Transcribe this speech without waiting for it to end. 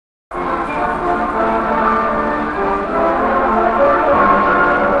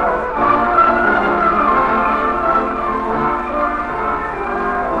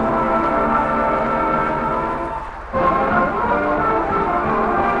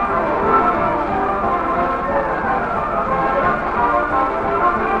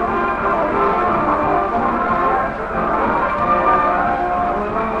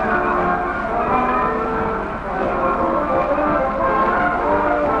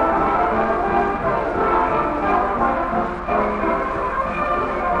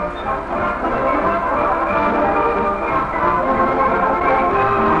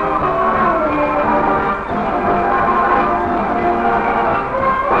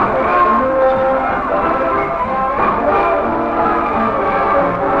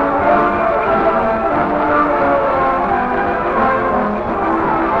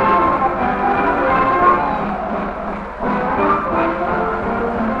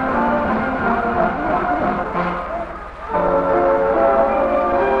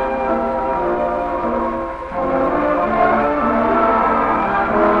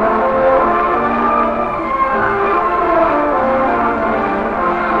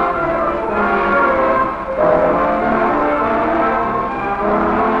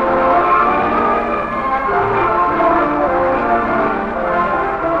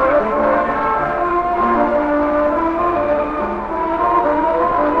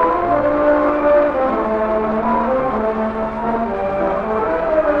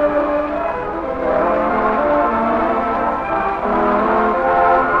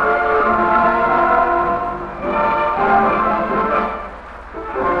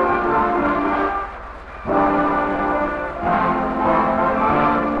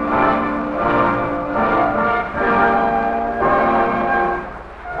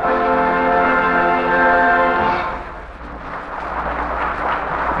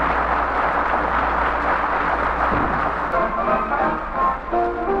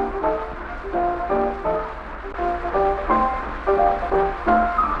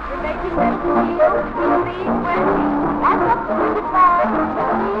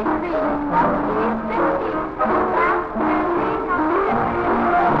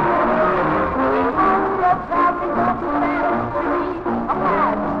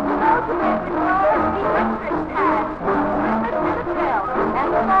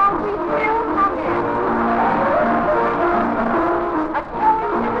we still come in? A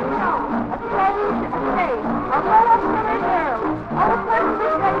change in the tone, a change in the face, a little silly girl, or a person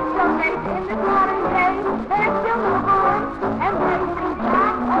with great showcase in this modern day. There's still no room, embracing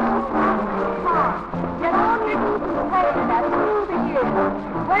back of the traveling car. Yet all your needs to pay that through the years.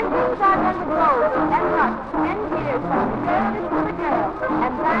 When things are done to go and not 10 years from the girl is to the girl,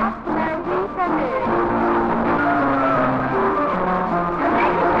 and that's where we come in.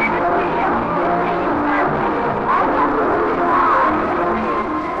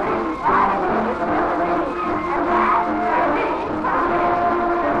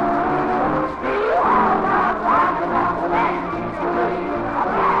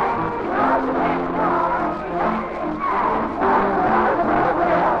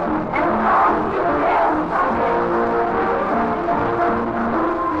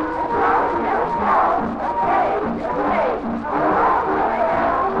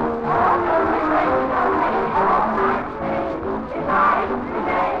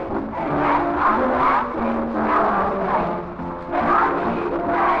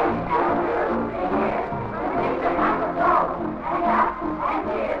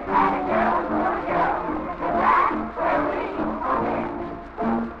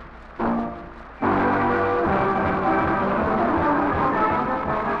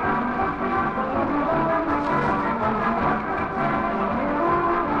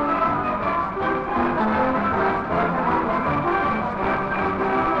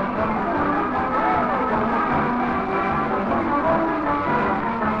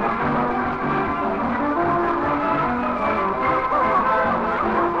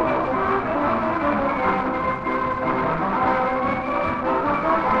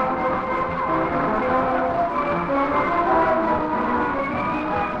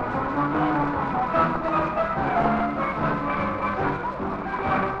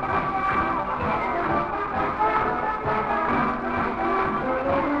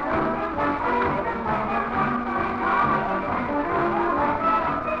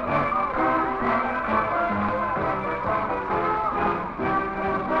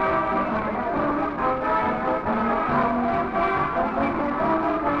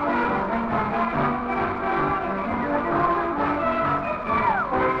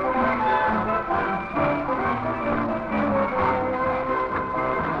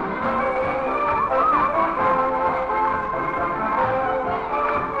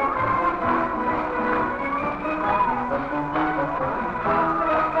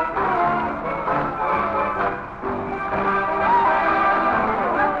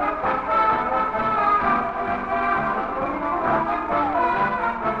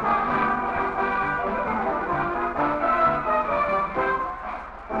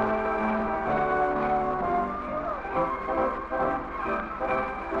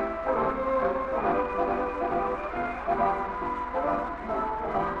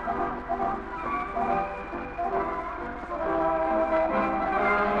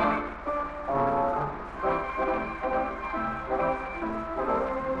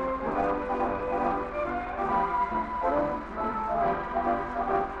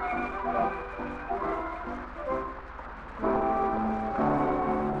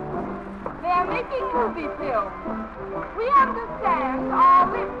 movie film. We understand our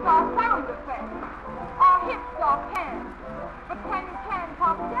lips are sound effects, our hips are cans, but can you can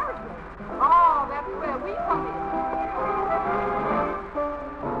posterity? Oh, that's where we come in.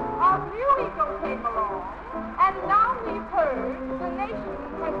 Our new ego came along, and now we've heard the nation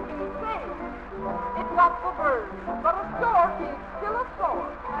has been saved. It's up for birds, but a stork is still a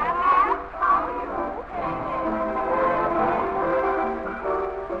stork. And that's how you came in.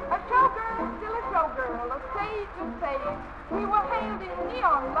 A showgirl is still a showgirl, a sage is sage. We were hailed in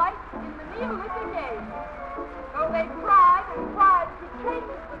neon lights in the Neolithic age. Though they tried and tried to change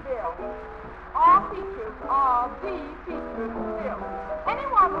the bill, our features are the features still.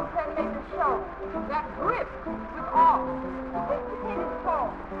 Anyone who can make a show that grips with art, sophisticated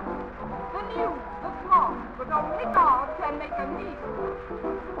thought, the new, the smart, but only God can make a need.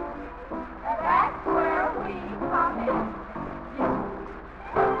 And that's where we come in.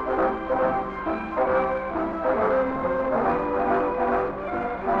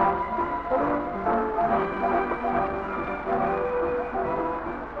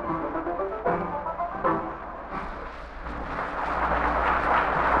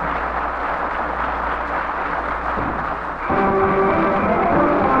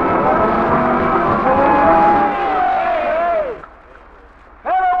 Yes.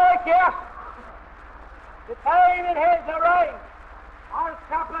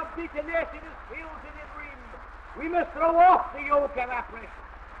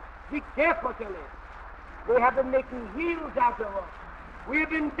 the capitalists. They have been making heels out of us. We have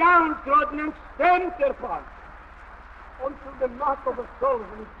been downtrodden and stamped upon until the mark of the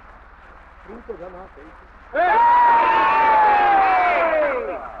solvent printed on our faces. Hey!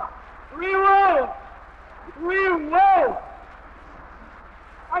 Revolt! Revolt!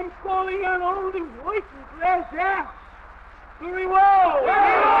 I'm calling on all the voices, yes, yes, to revolt!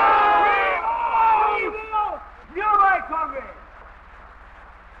 Revolt! You're my comrade!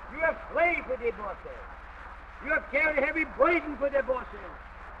 You have slaved for the bosses. You have carried heavy burden for the bosses.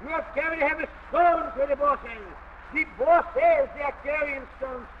 You have carried heavy stones for the bosses. The bosses, they are carrying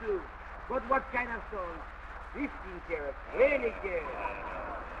stones too. But what kind of stones? 15 carats, 20 carats.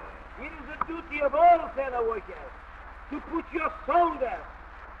 It is the duty of all fellow workers to put your shoulders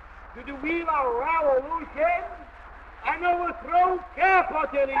to the wheel of revolution and overthrow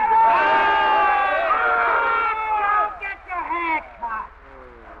capitalism. Get your head cut.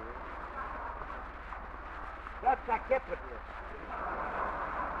 That's a capitalist.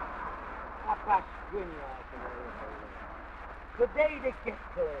 A pasquina. Today the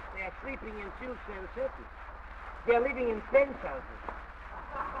capitalists, they are sleeping in silks and satins. They are living in penthouses.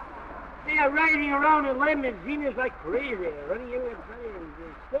 They are riding around in limousines like crazy, running everybody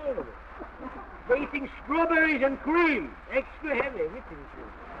and staying. They're eating strawberries and cream, extra heavy whipping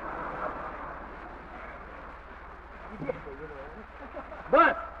cream. Yes, you know.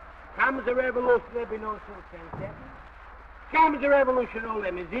 But comes the revolution, there'll be no silks and satins. Comes the revolution, no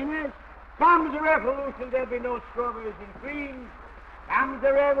limousines. Comes the revolution, there'll be no strawberries and cream. Comes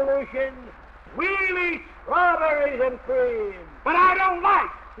the revolution, we'll eat strawberries and cream. But I don't like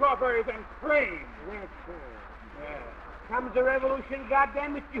strawberries and cream. That's true. Yeah. Comes the revolution,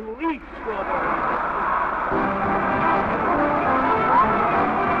 goddamn it, you'll eat strawberries.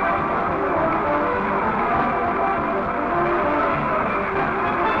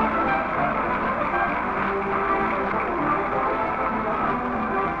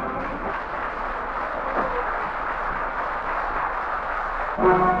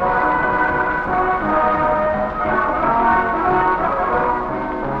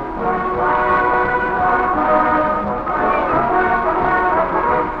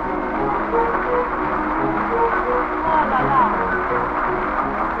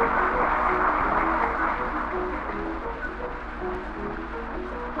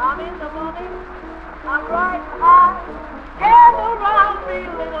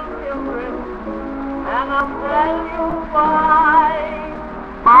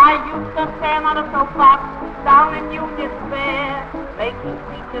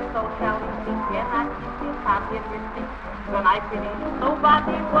 When I finished,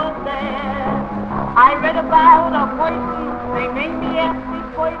 nobody was there. I read about a person, they made me ask this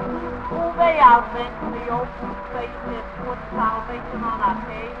person, who they out there to the open spaces, put salvation on our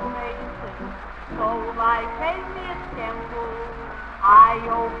faces. So I came this temple, I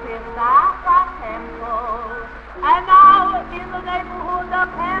opened up a temple, and now in the neighborhood of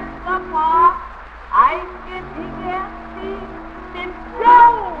Hampton Park, I can get in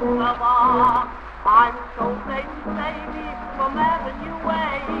Joe Lamar. I'm so baby from Avenue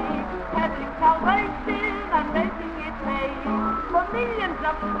Way, having salvation and making it pay. For millions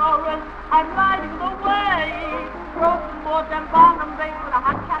of florins, I'm lighting the way. Broken more than Barnum, baby, with a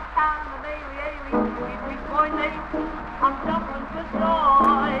hot cat down, the daily, sweet boy nation. I'm jumping for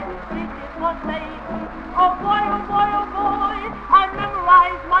joy, this is what baby. Oh boy, oh boy, oh boy, I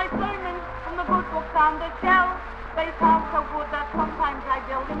memorized my sermons from the good books on the shelf. They sound so good that sometimes I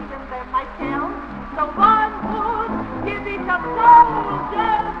believe in them myself. So one would give each a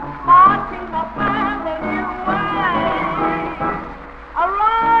soldier marching the family way.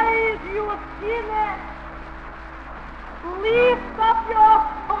 Arise, you sinner, lift up your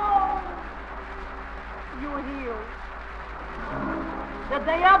soul, you heal. The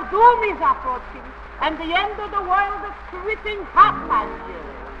day of doom is approaching, and the end of the world is creeping fast on you.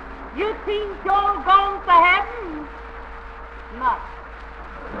 You think you're going to heaven? Not.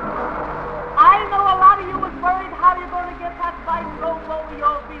 I know a lot of you is worried how you're going to get that vice roll over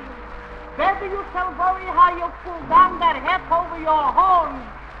your beam. Better you shall worry how you pull down that hat over your horns.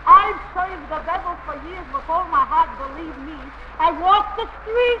 I've served the devil for years with all my heart, believe me. I walked the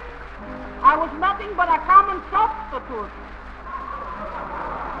streets. I was nothing but a common substitute.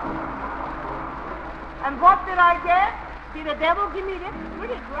 And what did I get? Did the devil give me this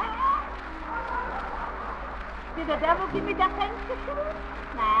pretty dress? Did the devil give me the fancy shoes?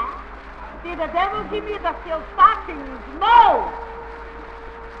 Nah. Did the devil give me the silk stockings? No!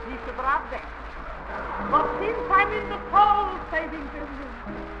 He should have that. But since I'm in the soul-saving business,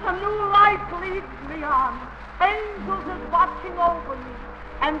 a new life leads me on. Angels is watching over me.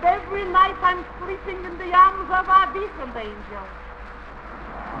 And every night I'm sleeping in the arms of our decent angel.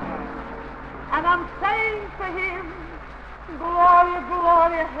 And I'm saying to him, Gloria,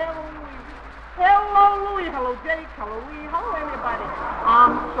 Gloria, hallelujah. Hallelujah, hello Jake, hello Lee, hello everybody.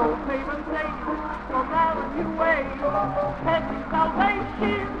 I'm so favored Savior, so now a new way, taking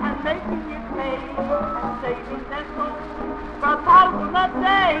salvation and making it pay, and saving their souls for 1,000 a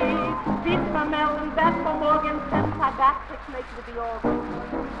day. Beats for Mel and that for Morgan, since I got to make with the organ.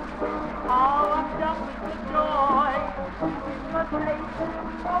 Oh, I'm jumping with joy, in your face.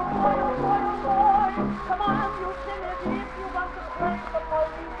 Oh boy, oh boy, oh boy, come on, you sinners, if you want to praise the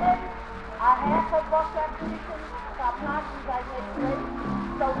Holy Day. I have to walk that mission, stop knocking by next day.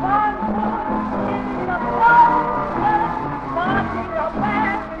 So one in the blood, marching up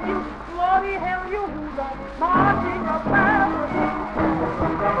after you, glory, hell, you Hula, marching up after you.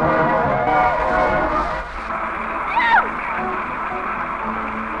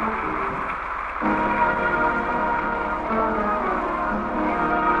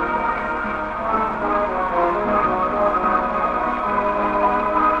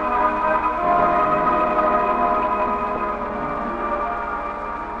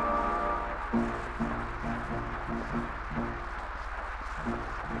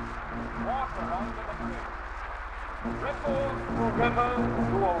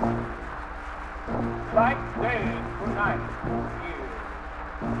 Like day to night, here,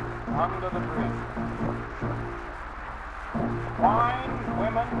 under the bridge. Wine,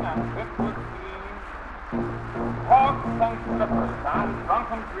 women, and whipwood teams, hawks and slippers and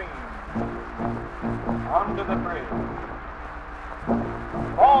drunken dreams, under the bridge.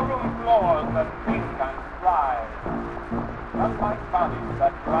 Ballroom floors that sink and slide, sunlight bodies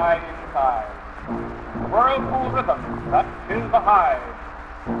that dry inside, whirlpool rhythms that chill the hide,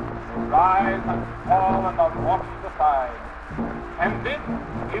 rise and fall and are washed aside. And this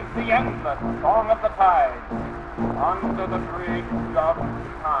is the endless song of the tide under the bridge of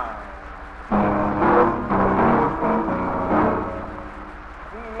time.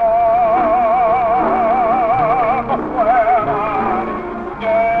 Love, where are you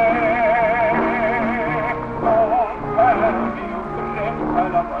today? Don't tell me you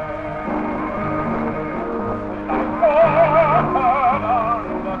drifted away. Like water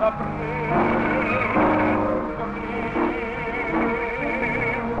under the bridge, the dreams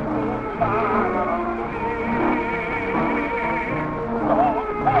move down on me. Don't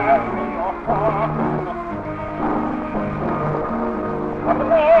tell me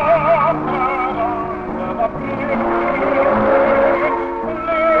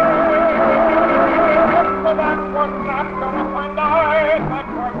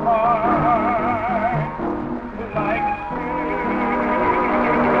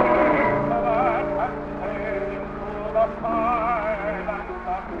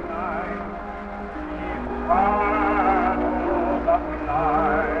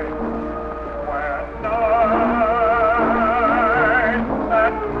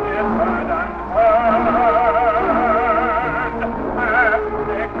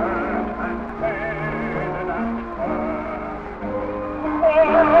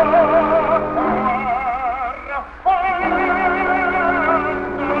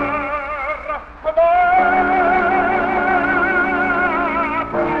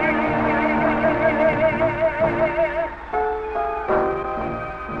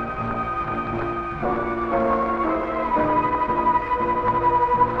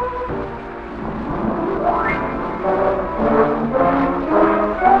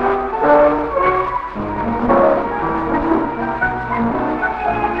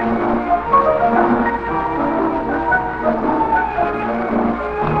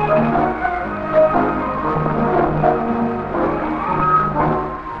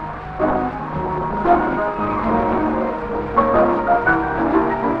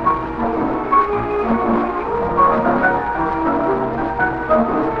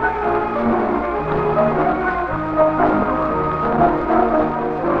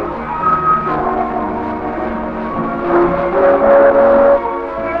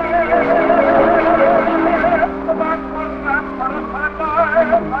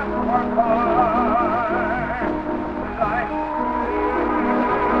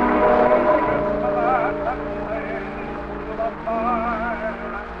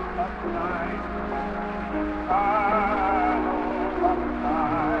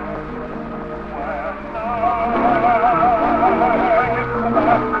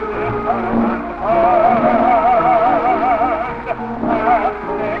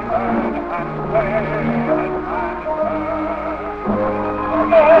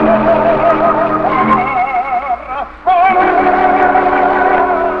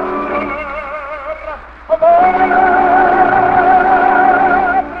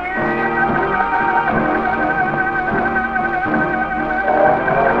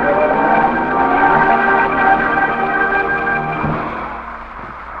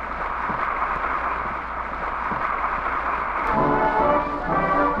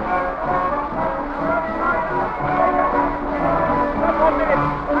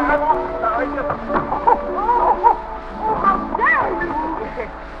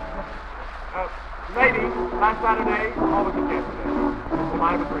Lady, last Saturday, always as yesterday.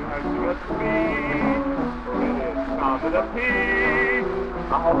 I was rehearsing a speech. It is sounded a piece.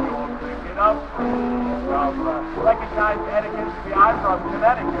 I hope you all pick it up, please. Of recognized etiquette to be I'm from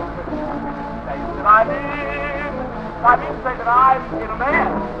Connecticut. States that I live. I mean to say that I'm in a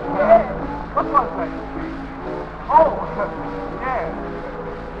man. Yes. What was that speech? Oh, yes.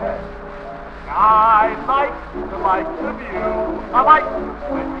 Yes. I like the lights of you. I like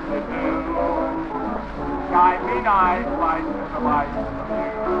what you do. Sky be nice, like the lights of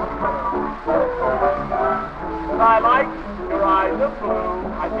you. And I like your eyes of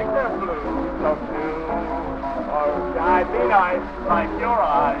blue. I think they're blue, so too. Or sky be nice, like your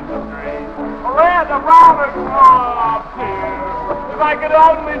eyes of green. Red, a rather crop, dear. If I could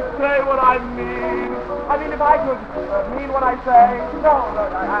only say what I mean. I mean, if I could mean what I say. No,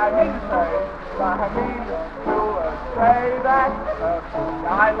 I mean to say. I mean to say that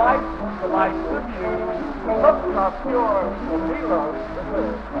I like the lights of you. The looks are pure, the heroes,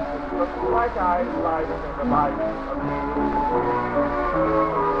 looks like I like the lights of you.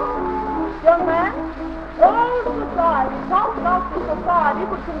 Young man, all society, talk about the society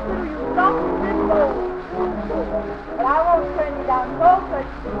would consider you something in bold. But I won't turn you down so quick.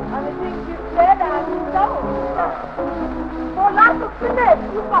 On the things you said, I'm so. For lack of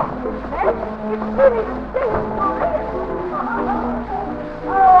finesse, you must finesse. It's pretty to see for it.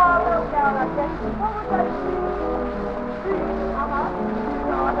 Oh, I'll look down on that. What was that?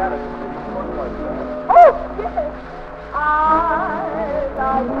 No, I had it. What was that? Oh, yes. I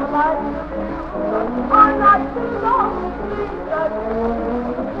like the light of you. I like the long things that you do.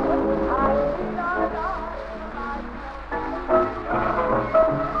 I like the light of you.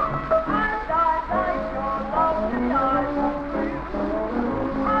 And I like your lovely eyes of blue.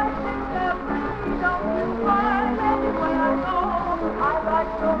 I think they're pretty, don't you mind? Anyway I go, I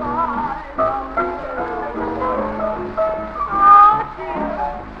like your eyes of blue. Oh, dear,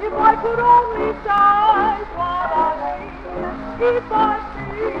 if I could only die what I mean. If I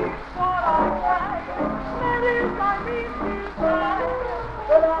see what I say, that is I mean to say,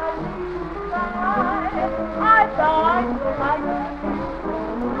 that I mean to say, I die to like you.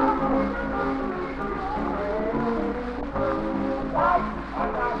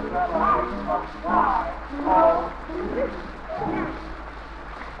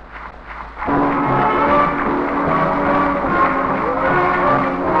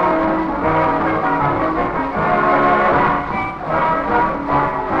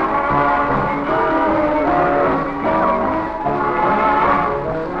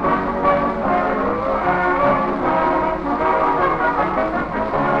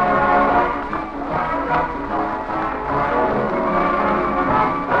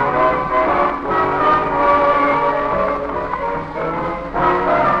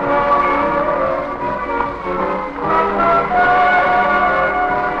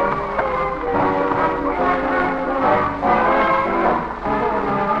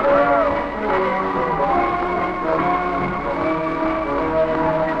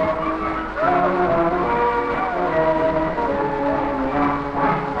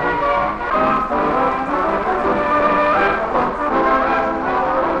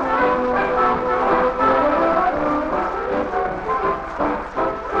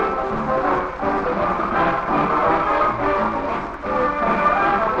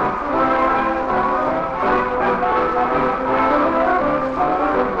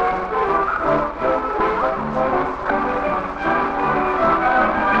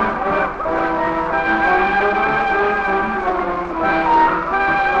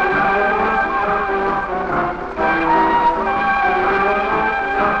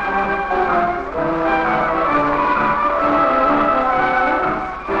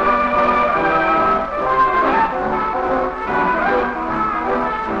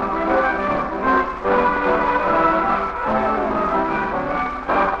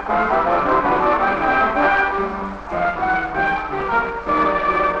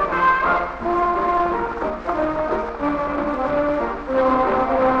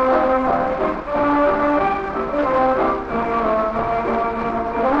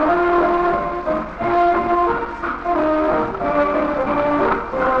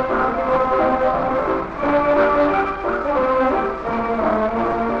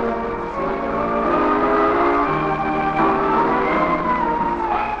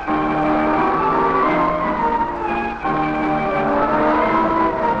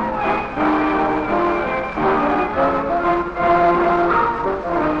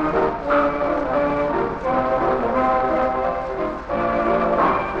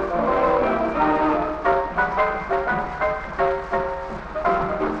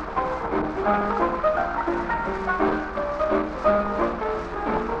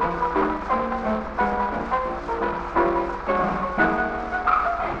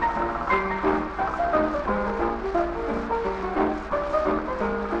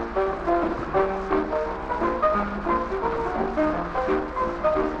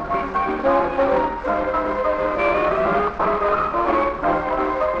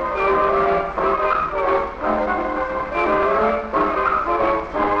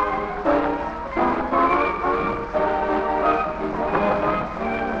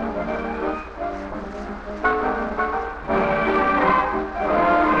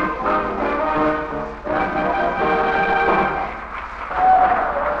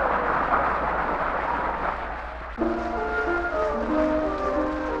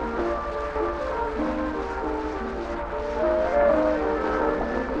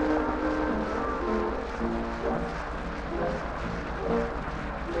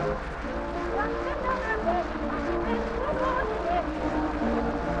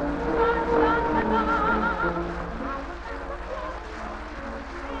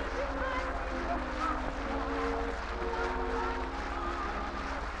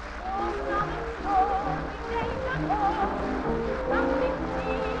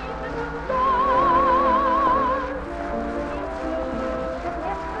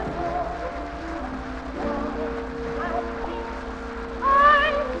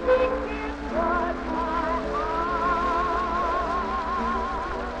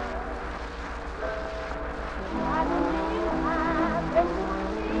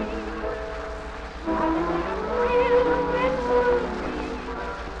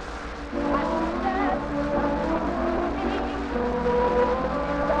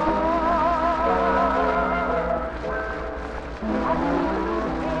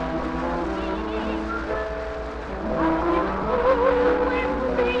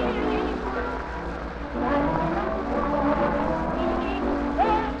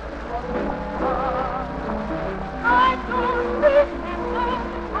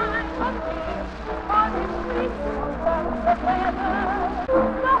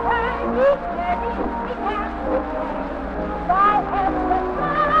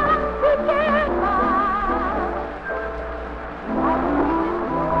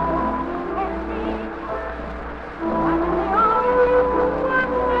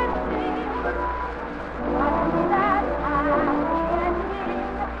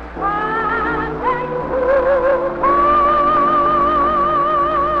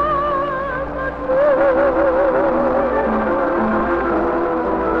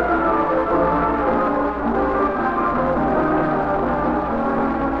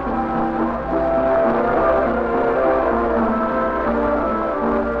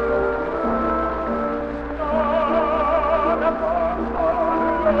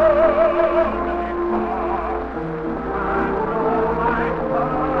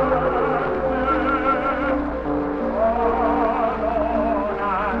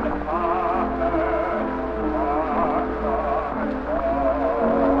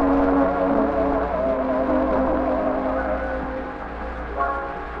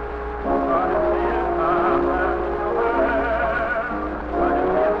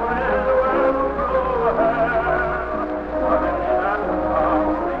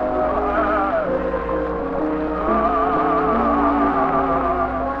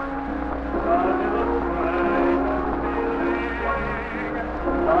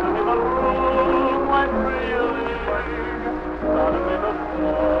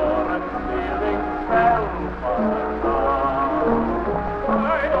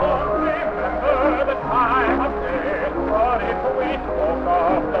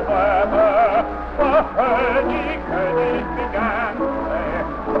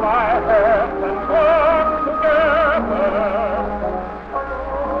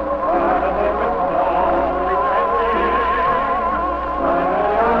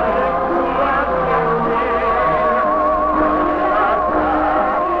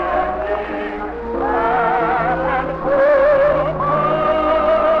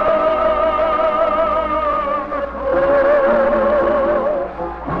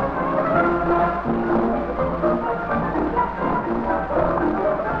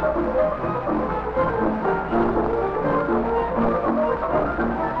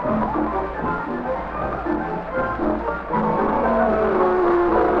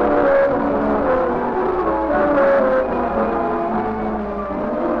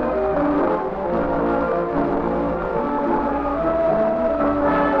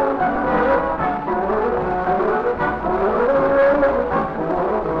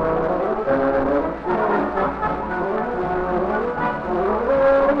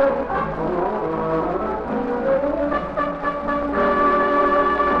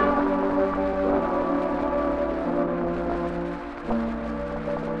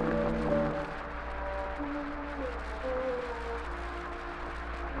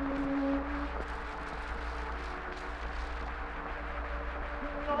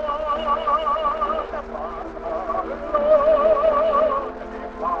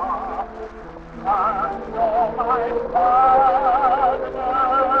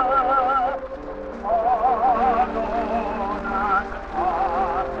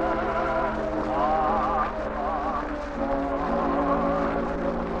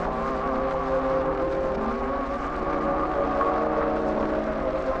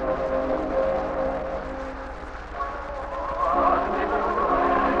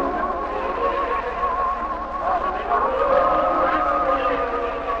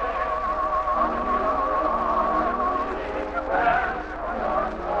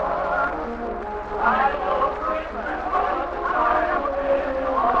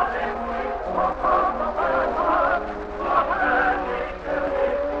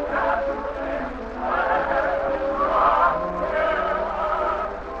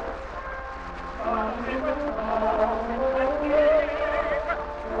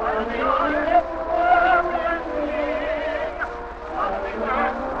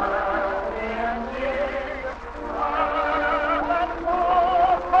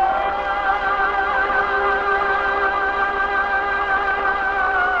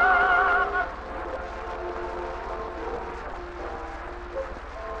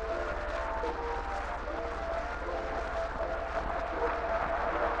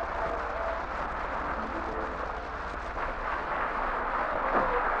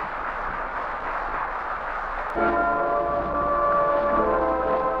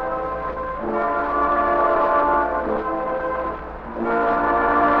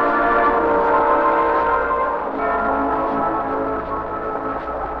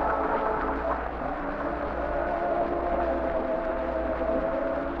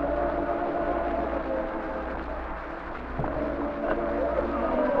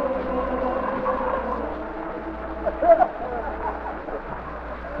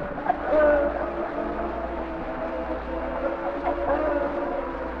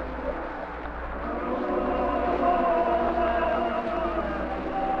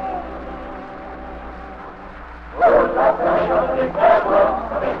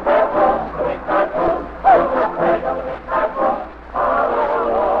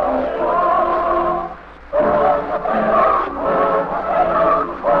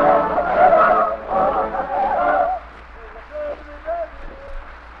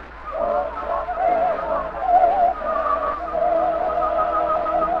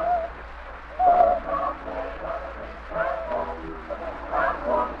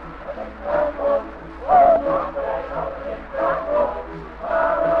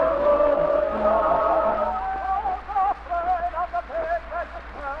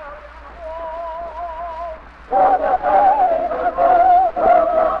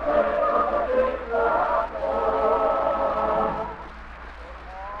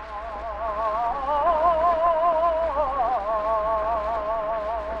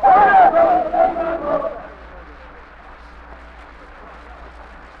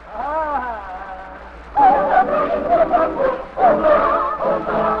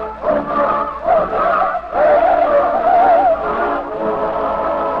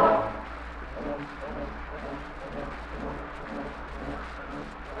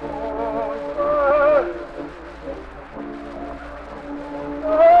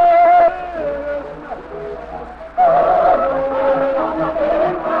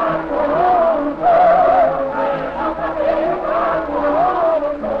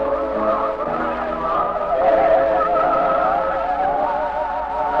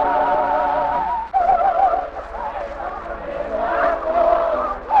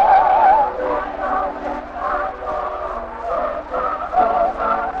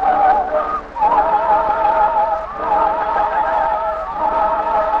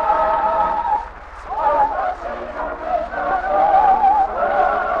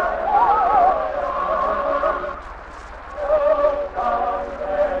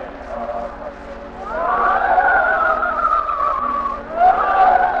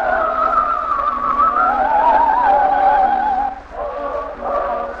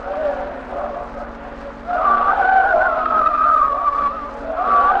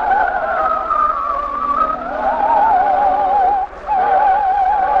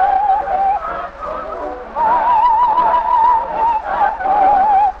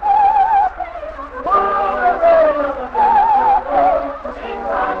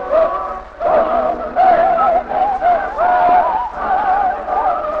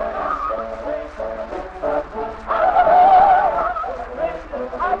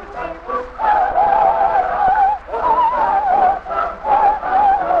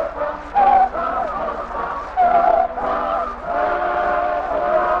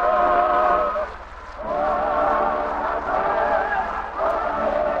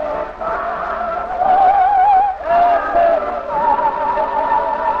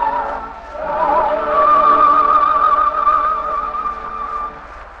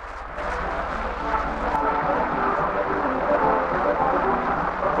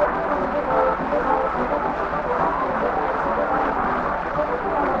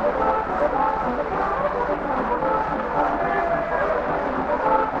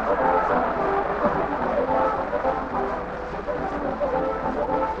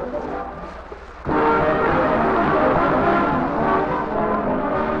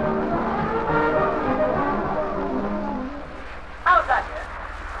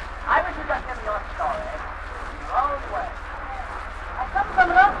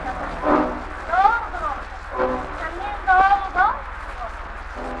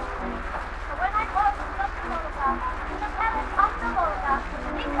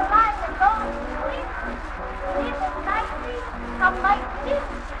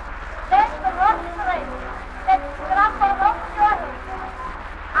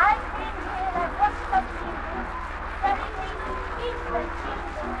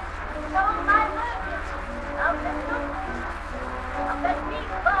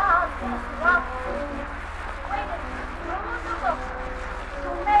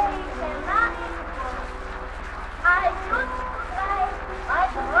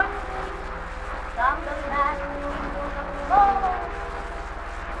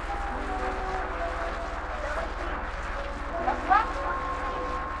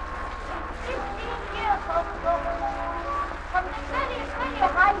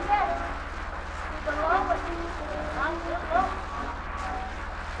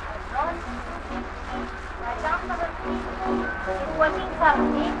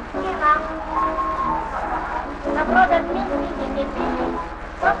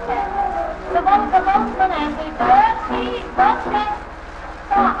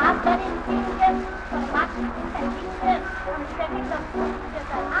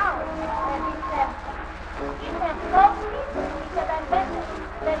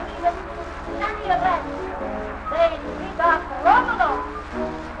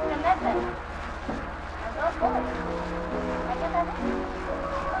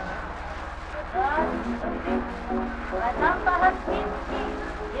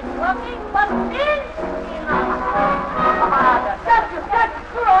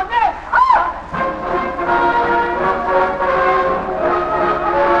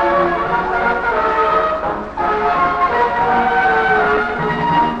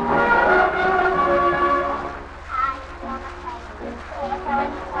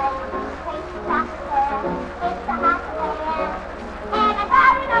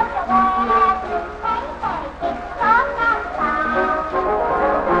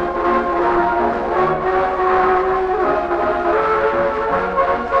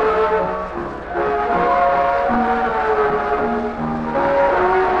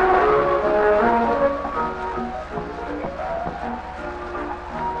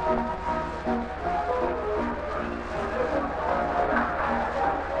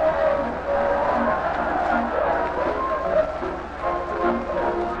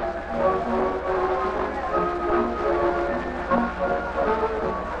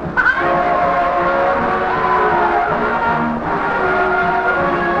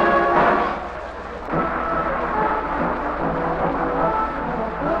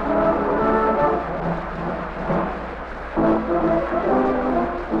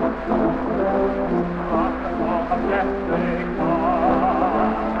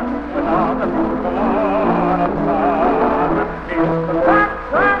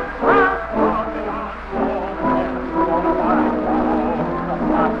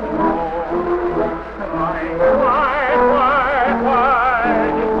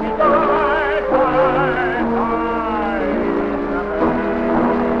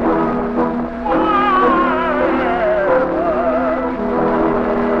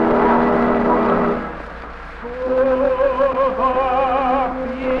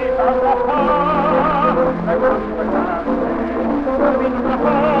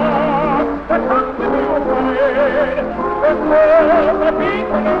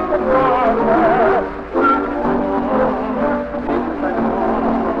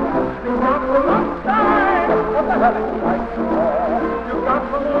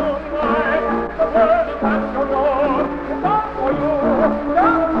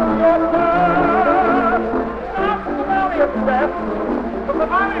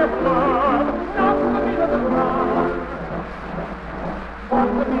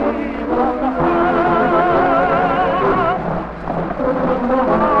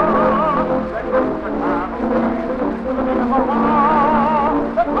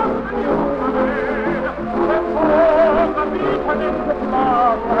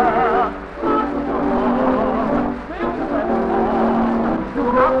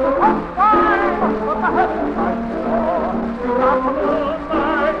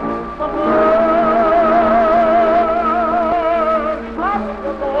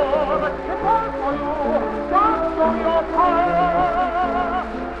 through your fire.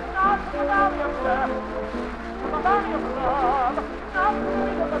 Not to the valley of death, to the valley of love, not to the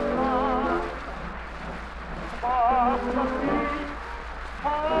middle of the sun. But the sea,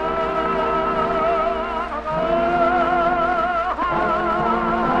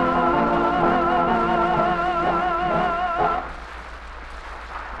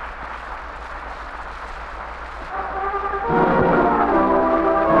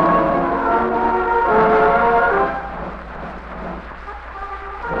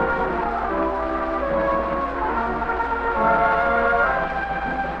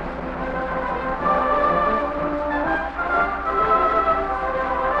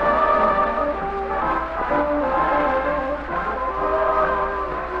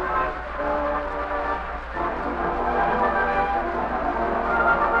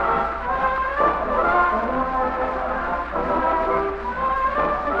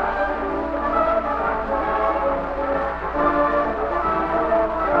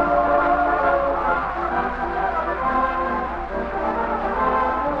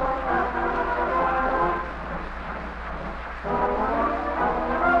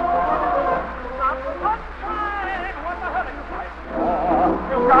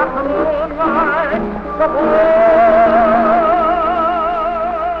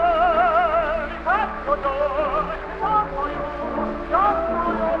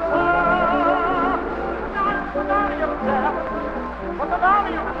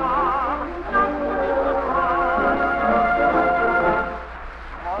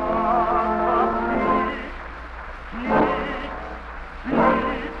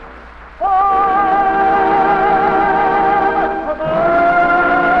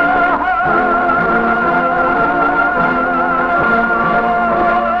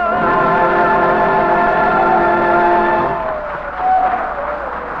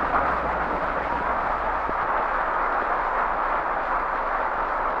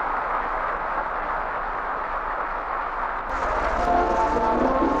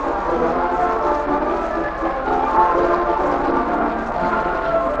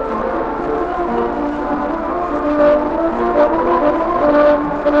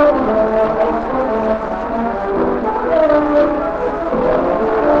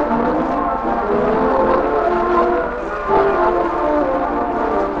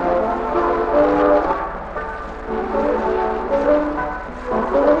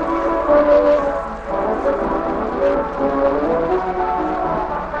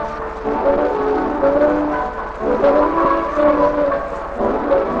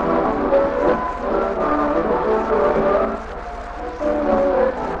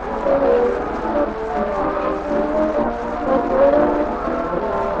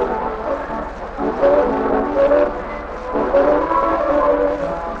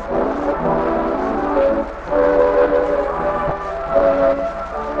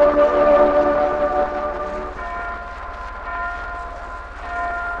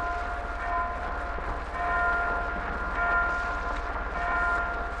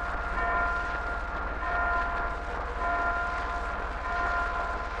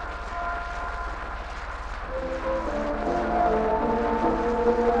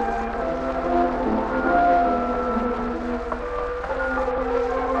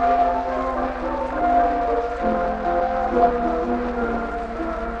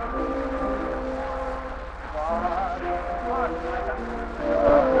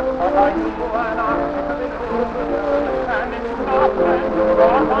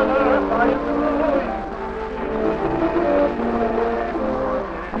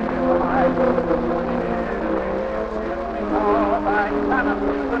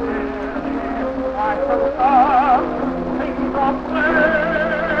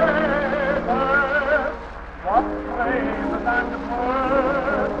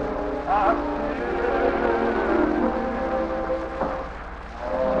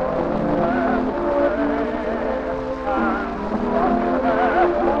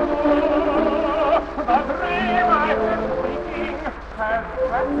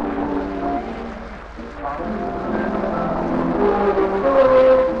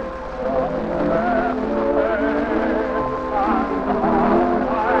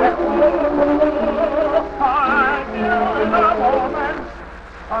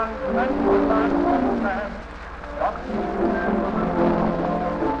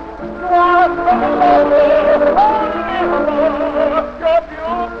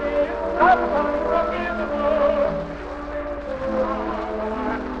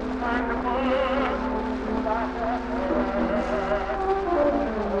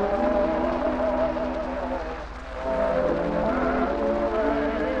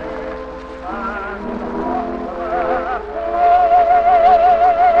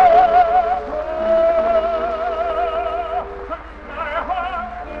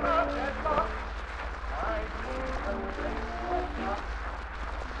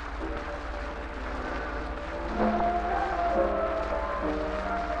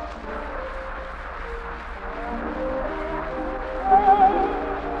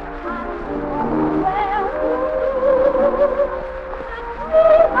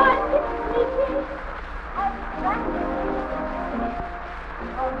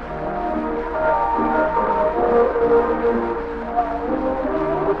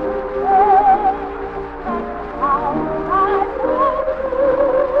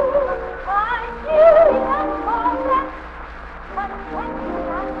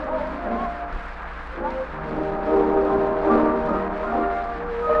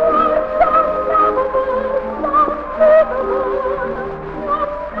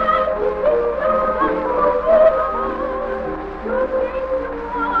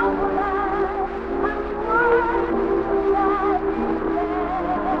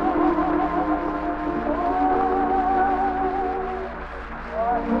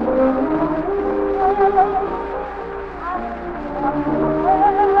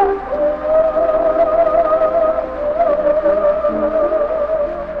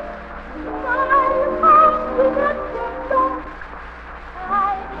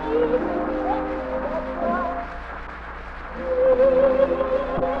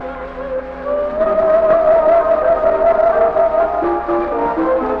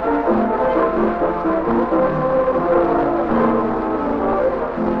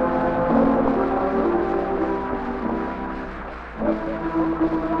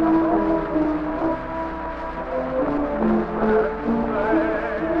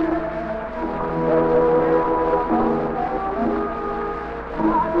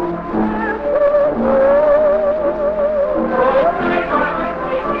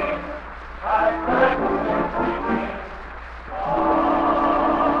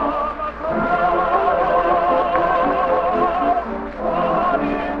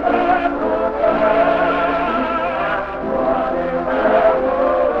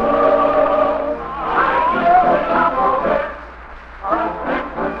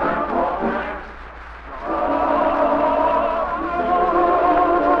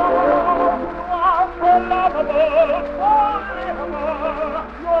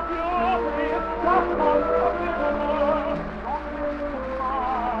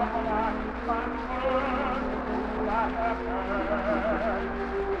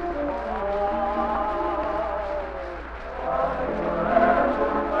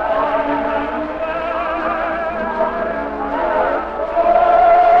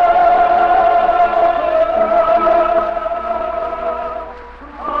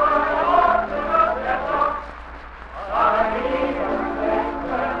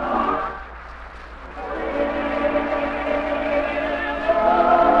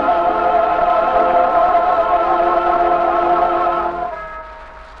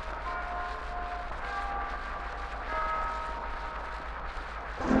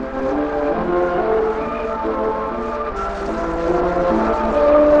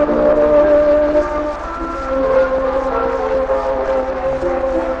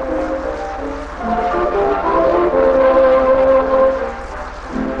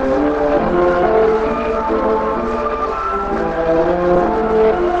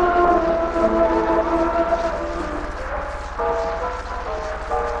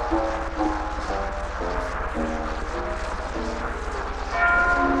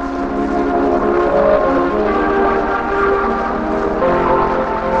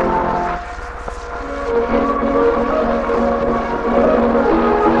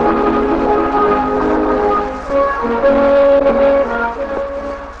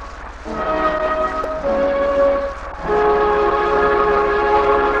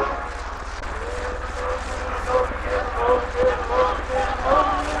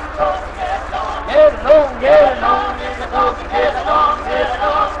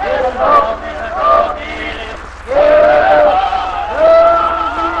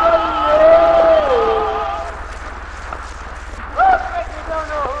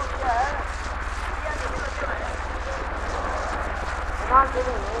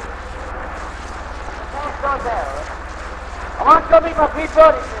 I want to meet my three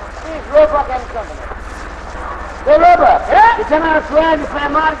brothers. Please, Roebuck and Company. Say, Roebuck. Yeah? You come out to you play a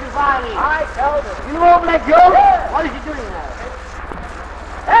modest violin. I told him. You know Old Black Joe? Yeah. What is he doing now?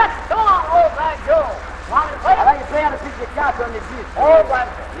 Yes, go on, Old Black Joe. Want me to play? I'd like to play out a piece of shots on the juice. Old Black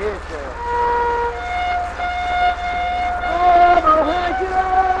Joe. Yes, sir. Oh, my Joe.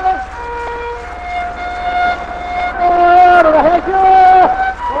 Oh, my Joe.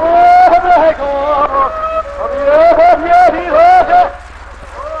 Oh, my Joe.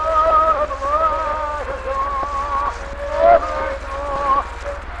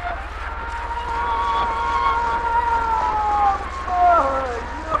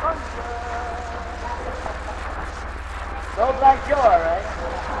 Old Black Joe, all right.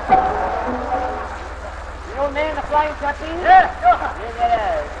 You know the man in the flying trapeze? Yeah, sure. Yeah,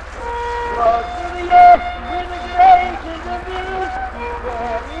 that is. Go to the left with the graces of these.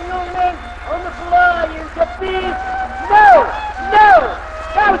 The young men on the flying trapeze. No! No!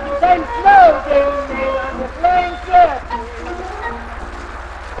 Thousands and slow down there on the flying trapeze.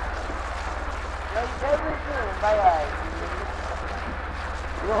 Like everything, my eyes.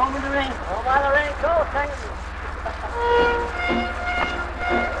 You go home in the rain? Home by the rain, go, sing it.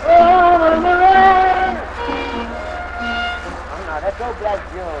 Oh, in the rain! Oh, no, that's Old Black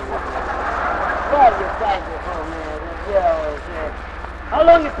Joe. What are you practicing for, man? That's Joe. How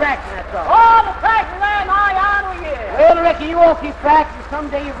long you practicing that song? Oh, the practice man, nigh on a year. Well, I reckon you won't keep practicing.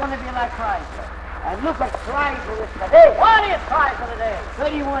 Someday you're going to be like Brice. And look at Brice for this today. What is price for the day?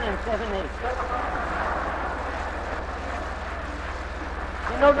 31 and 7/8.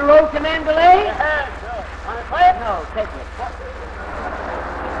 know the road to Mandalay? Yeah, sure. Want to play it? No, take it.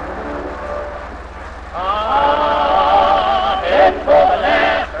 Heading for the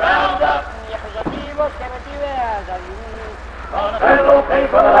last roundup. Gonna settle pay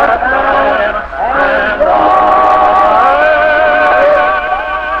for the last time. And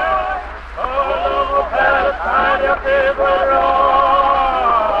oh, Palestine, your favorite ride.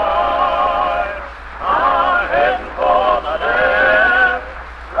 I'm heading for the last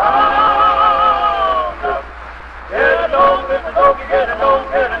roundup. Get along, Mr. Doggy, get along,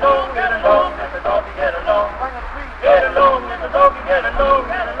 get along, get along, Mr. Doggy, get along. Get along, Mr. Doggy, get along,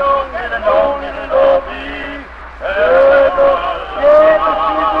 get along, get along, Mr. Doggy.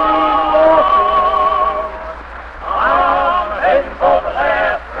 I'm heading for the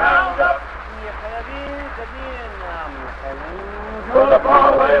last roundup. To the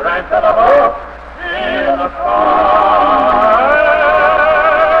Broadway ranch of the Hawk in the sky,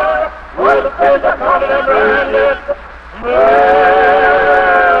 where the fish are caught and branded.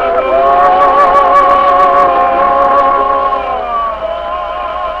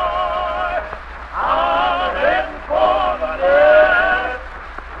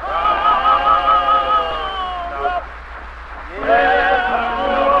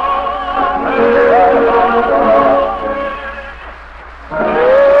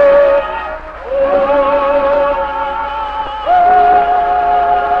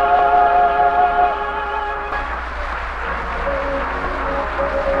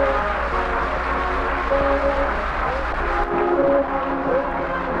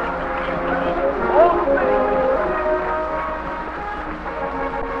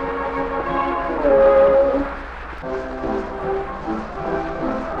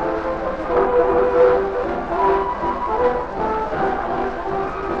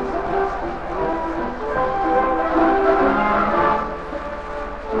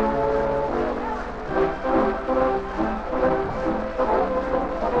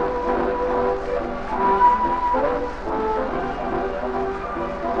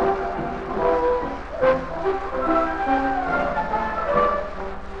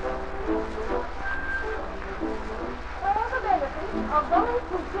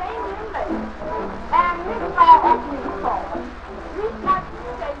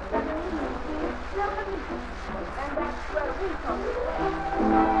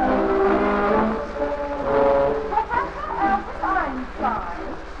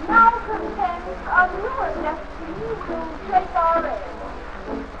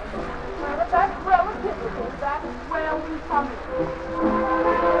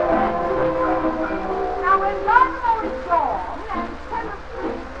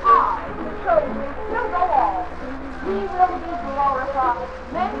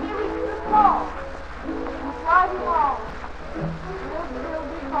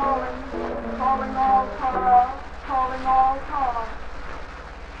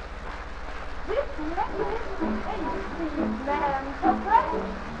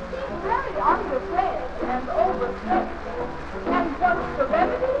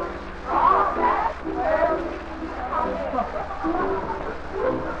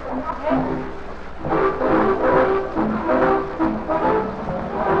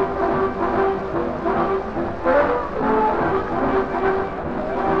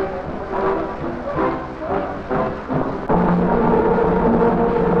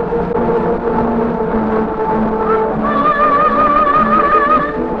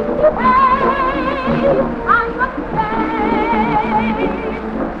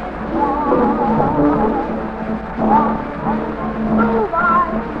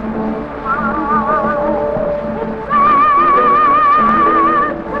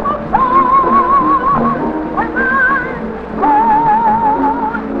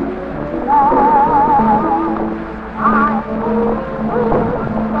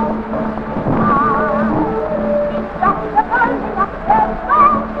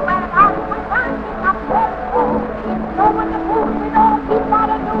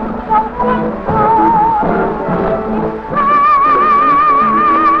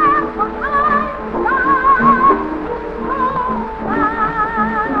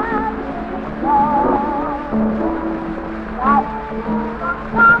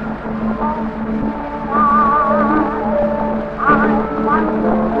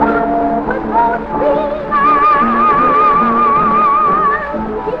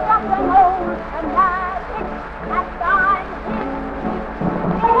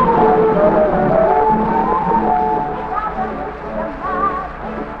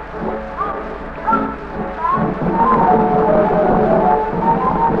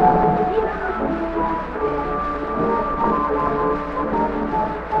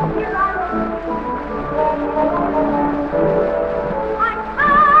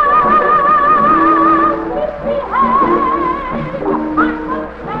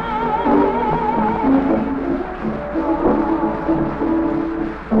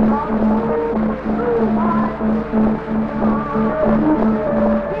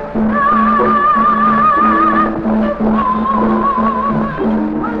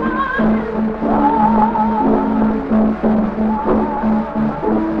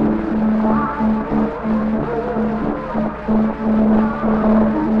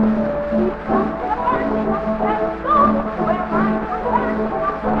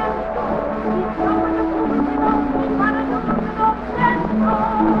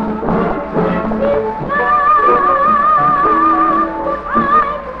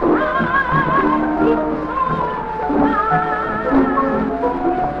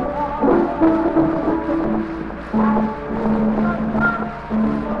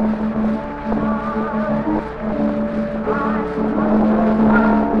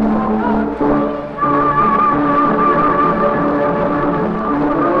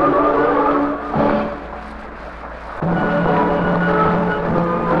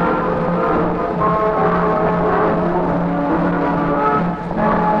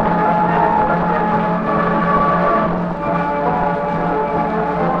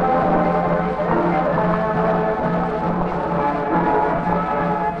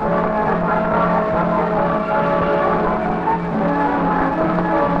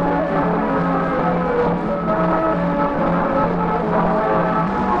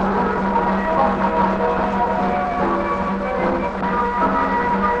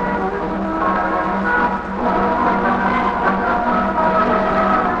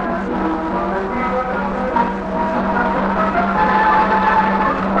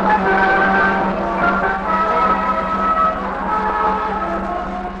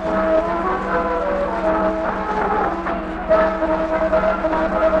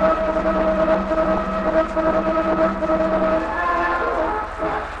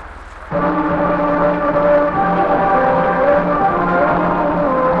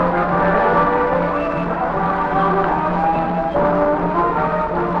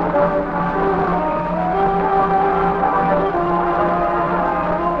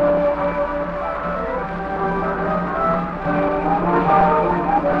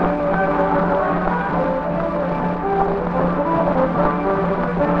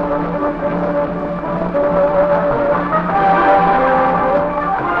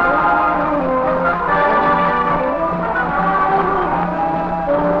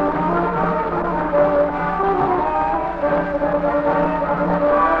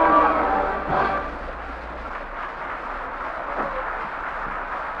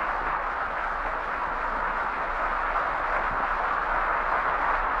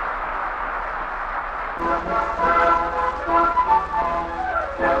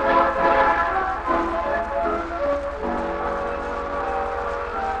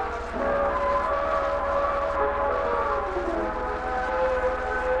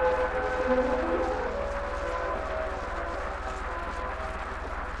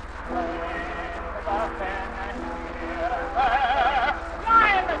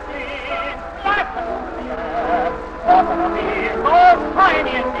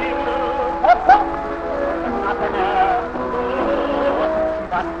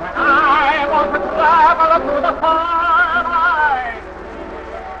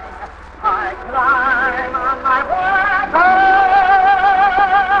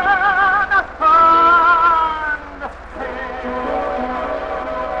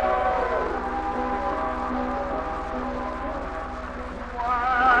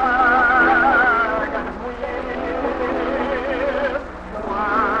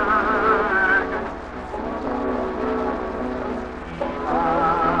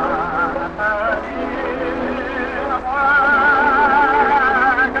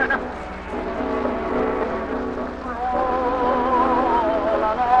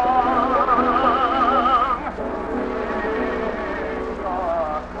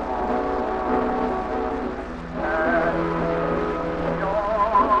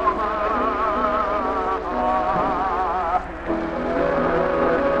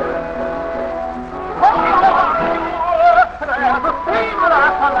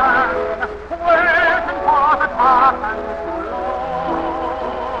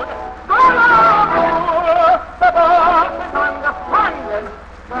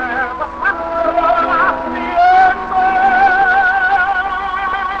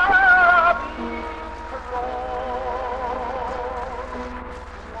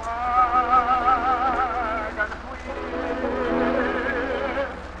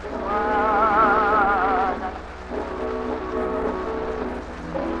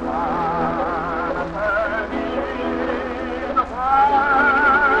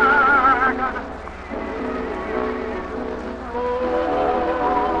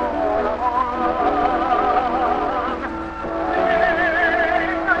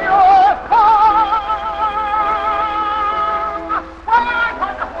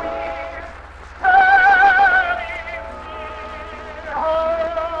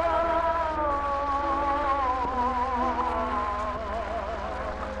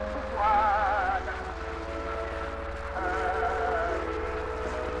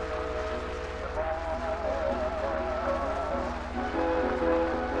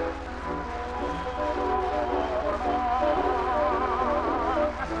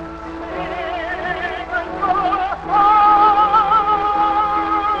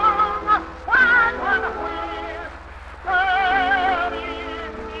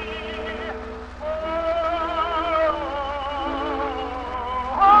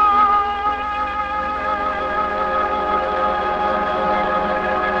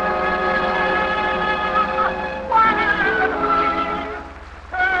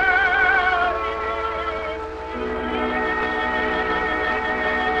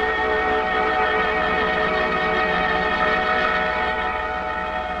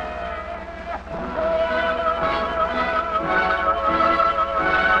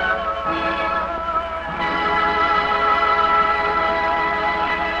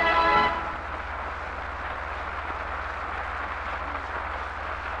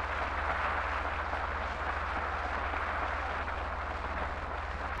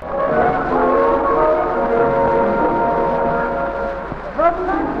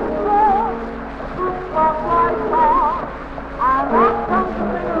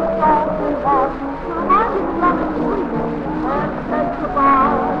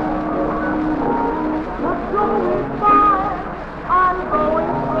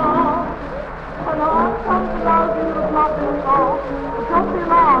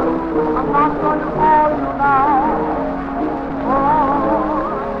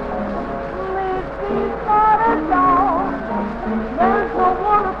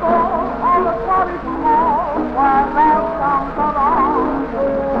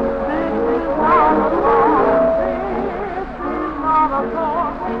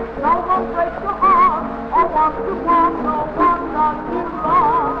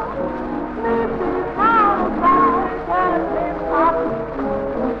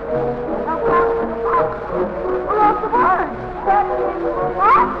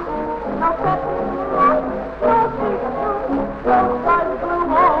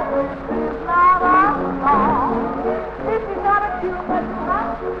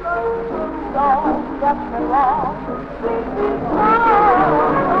 don't get me wrong.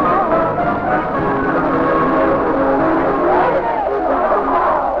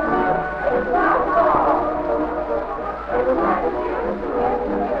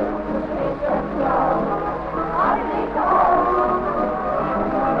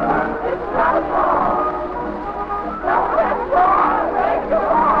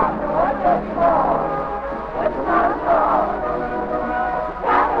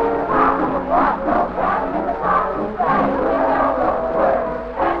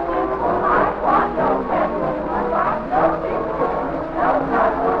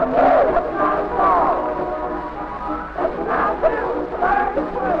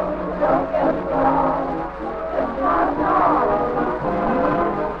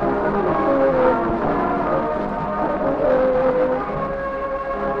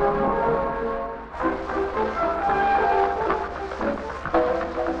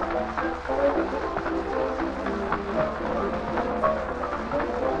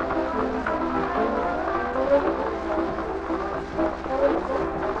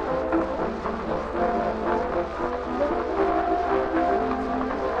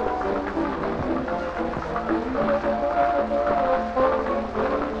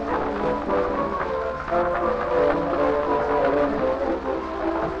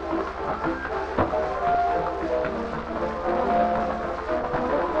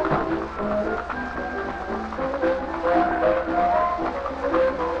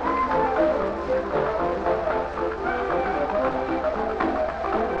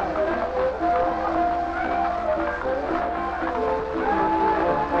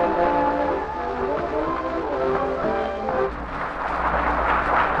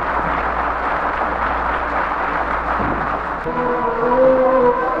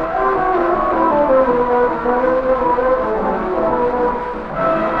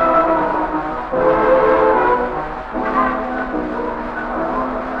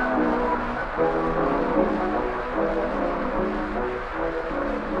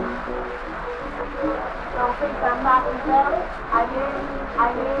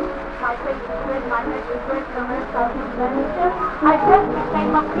 I just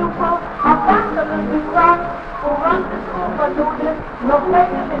became a pupil of Dr. Strauss, who runs the school for Judith,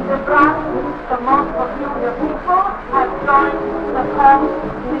 located in the Brice. The most peculiar people have joined the club.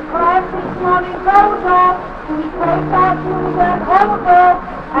 The class this morning goes off. We take our shoes and Harburg,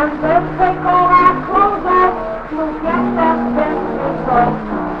 and then take all our clothes off to get that pencil off.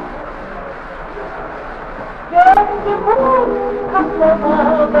 Then the moon comes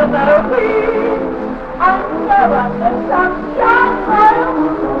over the melody. I'm Sara, the sunshine.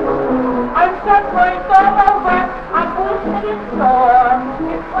 I'm suffering all over. I'm boosted in storm.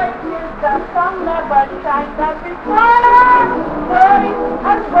 This place is the sun never shines as before. Burning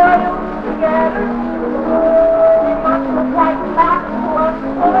and boiled together. We must look like that to us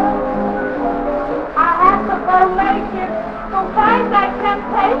all. I have to go naked to find I can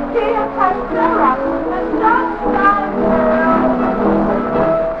take it. I'm Sara, the sunshine girl.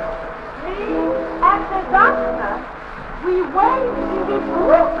 And the doctor, we wait in his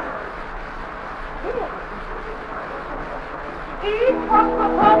book. Here. Eat from the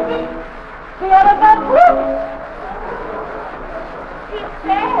puppy, here in the book. He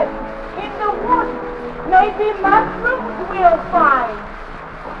said, in the woods, maybe mushrooms we'll find.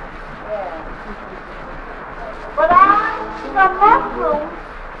 Yeah. But I'm the mushrooms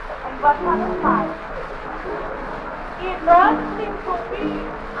and butterflies. It does seem to be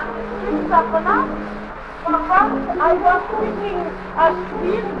streets of the night. Perhaps I was thinking a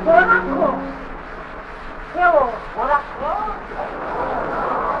sweet Vernon. Hello, Oracle.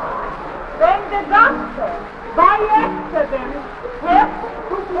 Then the doctor, by accident, helped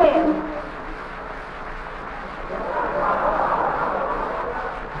to tell.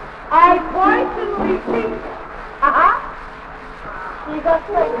 I point and repeat. He's a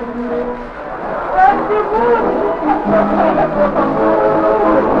second. And the moon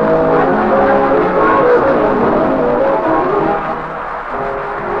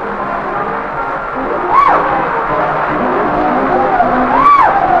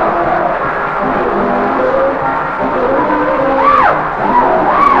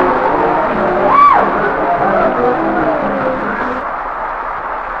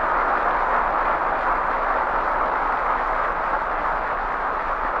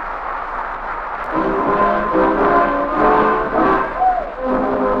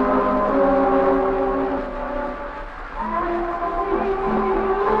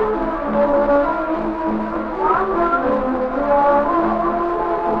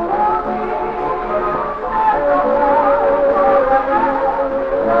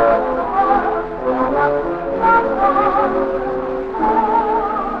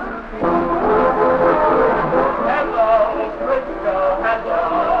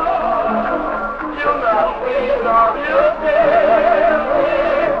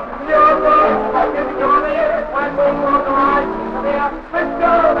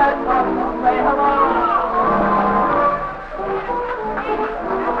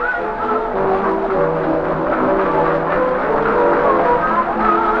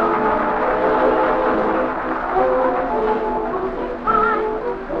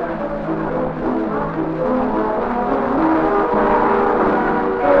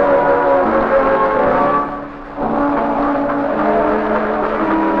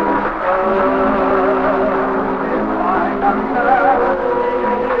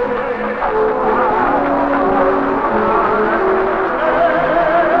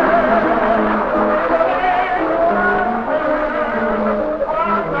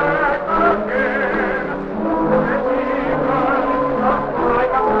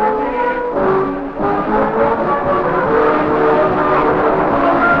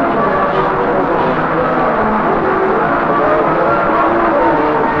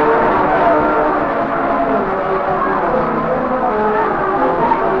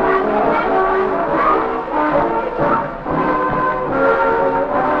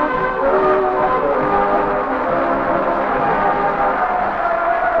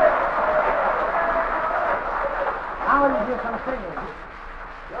singing.